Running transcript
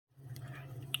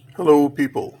Hello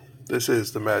people, this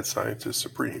is the Mad Scientist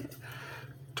Supreme,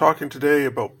 talking today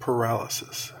about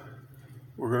paralysis.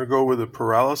 We're going to go with the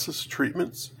paralysis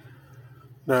treatments.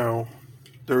 Now,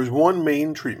 there's one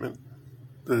main treatment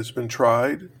that has been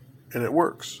tried and it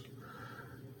works.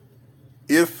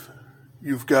 If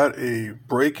you've got a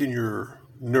break in your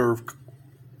nerve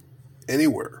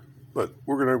anywhere, but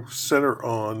we're going to center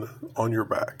on your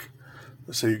back.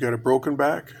 Let's say you got a broken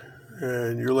back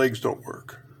and your legs don't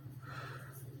work.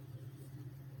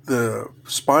 The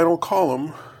spinal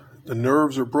column, the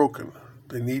nerves are broken.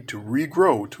 They need to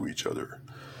regrow to each other.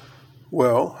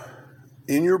 Well,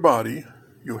 in your body,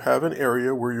 you have an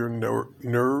area where your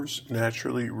nerves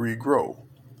naturally regrow.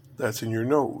 That's in your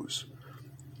nose.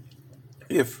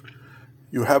 If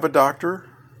you have a doctor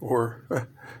or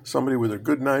somebody with a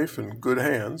good knife and good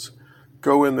hands,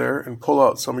 go in there and pull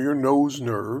out some of your nose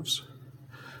nerves,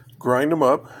 grind them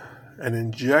up, and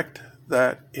inject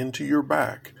that into your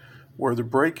back where the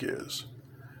break is.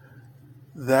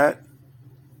 That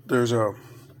there's a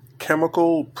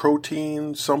chemical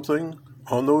protein something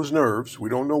on those nerves. We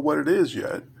don't know what it is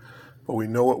yet, but we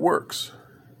know it works.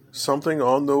 Something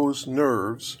on those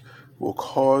nerves will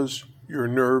cause your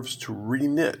nerves to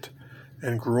reknit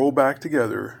and grow back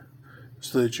together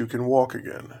so that you can walk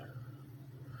again.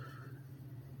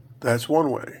 That's one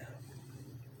way.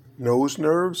 Nose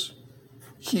nerves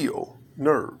heal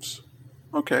nerves.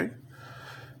 Okay.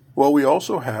 Well, we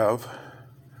also have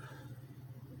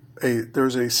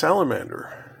there's a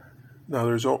salamander. Now,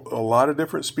 there's a lot of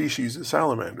different species of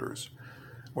salamanders.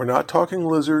 We're not talking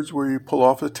lizards where you pull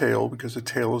off the tail because the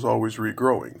tail is always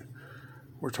regrowing.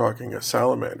 We're talking a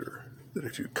salamander that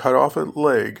if you cut off a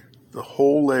leg, the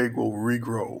whole leg will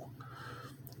regrow.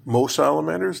 Most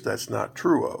salamanders, that's not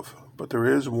true of, but there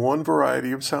is one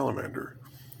variety of salamander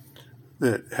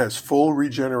that has full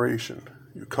regeneration.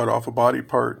 You cut off a body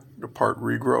part, the part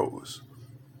regrows.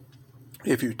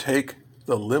 If you take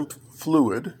the lymph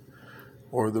fluid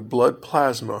or the blood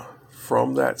plasma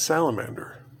from that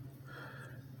salamander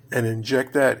and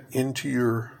inject that into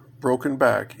your broken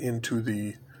back, into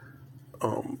the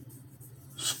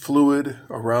fluid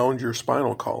around your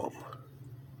spinal column,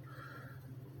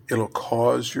 it'll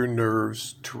cause your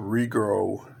nerves to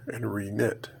regrow and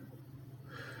reknit.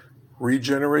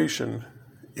 Regeneration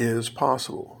is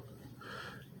possible.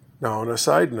 Now, on a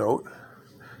side note,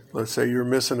 let's say you're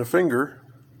missing a finger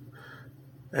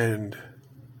and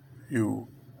you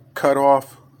cut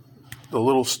off the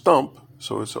little stump,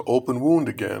 so it's an open wound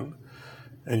again,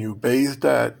 and you bathe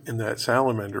that in that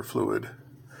salamander fluid.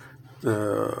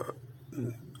 The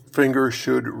finger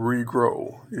should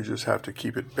regrow. You just have to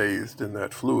keep it bathed in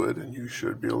that fluid, and you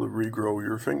should be able to regrow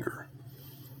your finger.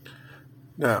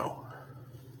 Now,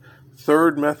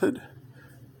 third method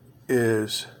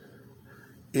is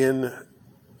in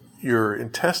your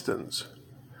intestines.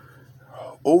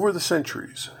 Over the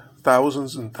centuries,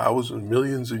 thousands and thousands,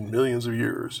 millions and millions of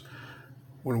years,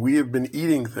 when we have been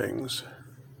eating things,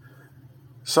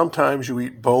 sometimes you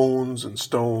eat bones and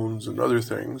stones and other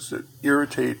things that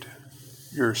irritate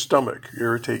your stomach,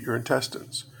 irritate your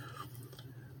intestines.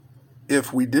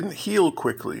 If we didn't heal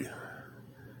quickly,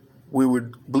 we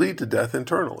would bleed to death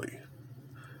internally.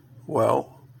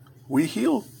 Well, we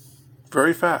heal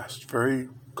very fast, very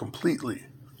completely.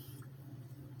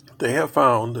 They have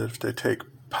found that if they take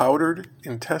powdered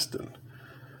intestine,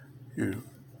 you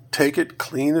take it,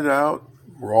 clean it out,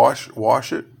 wash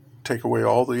it, take away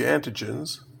all the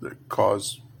antigens that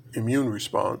cause immune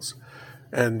response,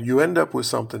 and you end up with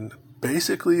something,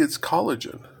 basically it's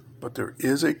collagen, but there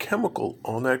is a chemical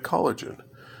on that collagen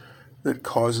that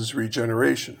causes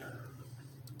regeneration.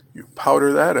 You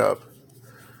powder that up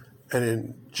and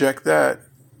inject that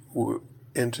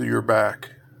into your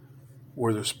back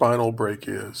where the spinal break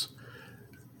is,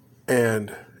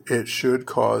 and it should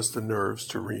cause the nerves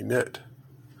to reknit.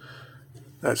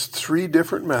 That's 3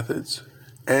 different methods,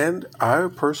 and I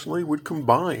personally would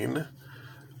combine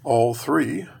all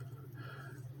 3.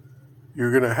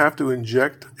 You're going to have to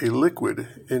inject a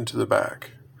liquid into the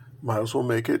back. Might as well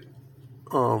make it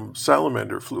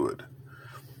salamander fluid.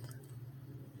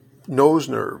 Nose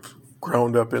nerve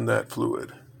ground up in that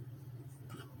fluid.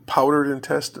 Powdered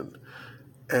intestine.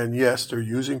 And yes, they're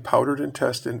using powdered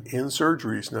intestine in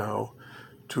surgeries now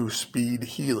to speed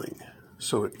healing.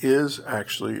 So it is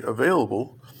actually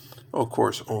available, of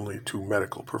course, only to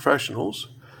medical professionals.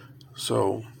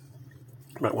 So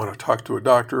you might want to talk to a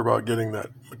doctor about getting that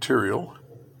material.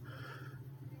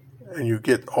 And you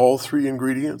get all 3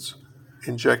 ingredients,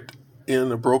 inject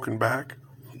in a broken back,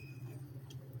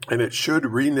 and it should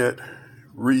reknit,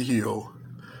 reheal,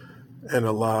 and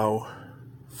allow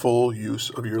full use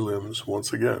of your limbs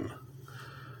once again.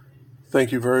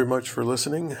 Thank you very much for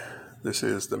listening. This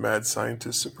is the Mad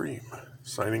Scientist Supreme,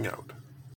 signing out.